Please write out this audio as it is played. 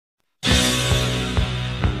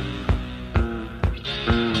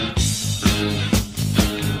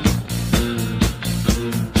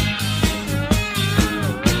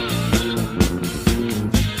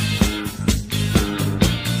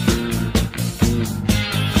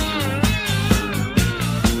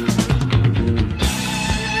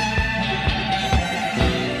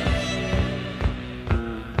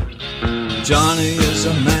Johnny is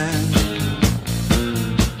a man,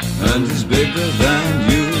 and he's bigger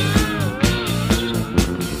than you,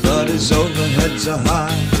 but his overheads are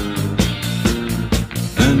high,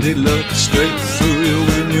 and he looks straight through you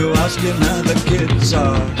when you ask him how the kids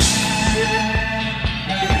are.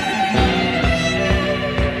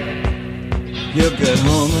 He'll get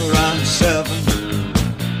home around 7,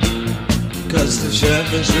 'cause the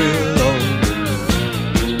chevy's real old,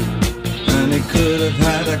 and he could have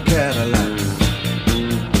had a Cadillac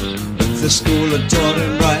if the school had taught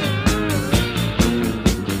him right,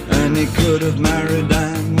 and he could have married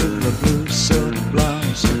Anne with the blue silk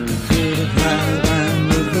blouse. He could have had Anne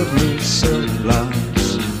with the blue silk blouse.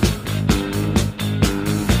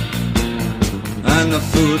 And the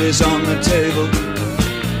food is on the table,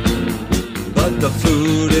 but the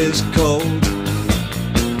food is cold.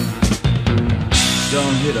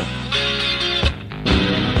 Don't hit her.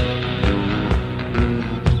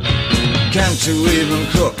 Can't you even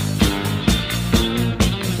cook?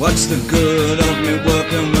 What's the good of me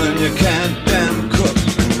working when you can't damn cook?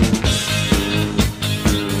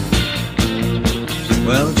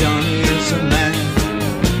 Well, Johnny is a man,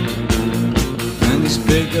 and he's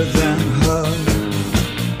bigger than her.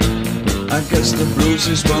 I guess the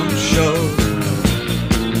bruises won't show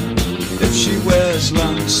if she wears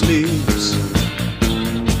long sleeves,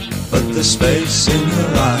 but the space in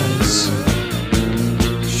her eyes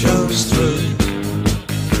shows through.